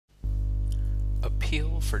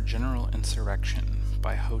Appeal for General Insurrection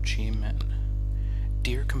by Ho Chi Minh.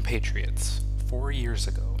 Dear compatriots, 4 years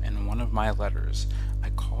ago, in one of my letters,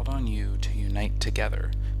 I called on you to unite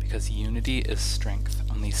together, because unity is strength.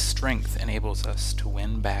 Only strength enables us to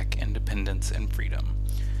win back independence and freedom.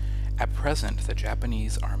 At present, the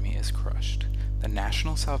Japanese army is crushed. The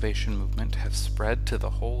National Salvation Movement has spread to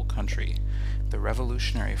the whole country. The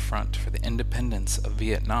Revolutionary Front for the Independence of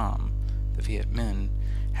Vietnam, the Viet Minh,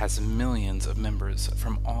 has millions of members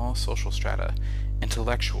from all social strata,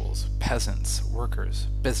 intellectuals, peasants, workers,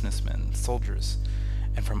 businessmen, soldiers,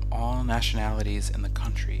 and from all nationalities in the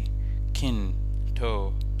country, Kin,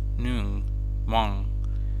 To, Nung, Hmong,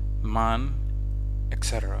 Man,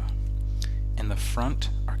 etc. In the front,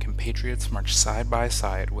 our compatriots march side by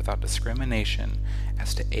side without discrimination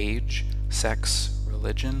as to age, sex,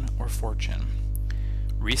 religion, or fortune.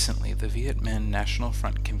 Recently, the Viet Minh National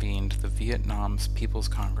Front convened the Vietnam's People's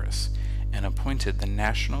Congress and appointed the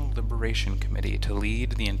National Liberation Committee to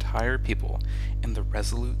lead the entire people in the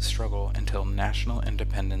resolute struggle until national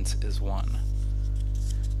independence is won.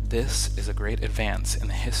 This is a great advance in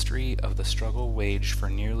the history of the struggle waged for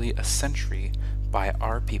nearly a century by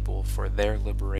our people for their liberation.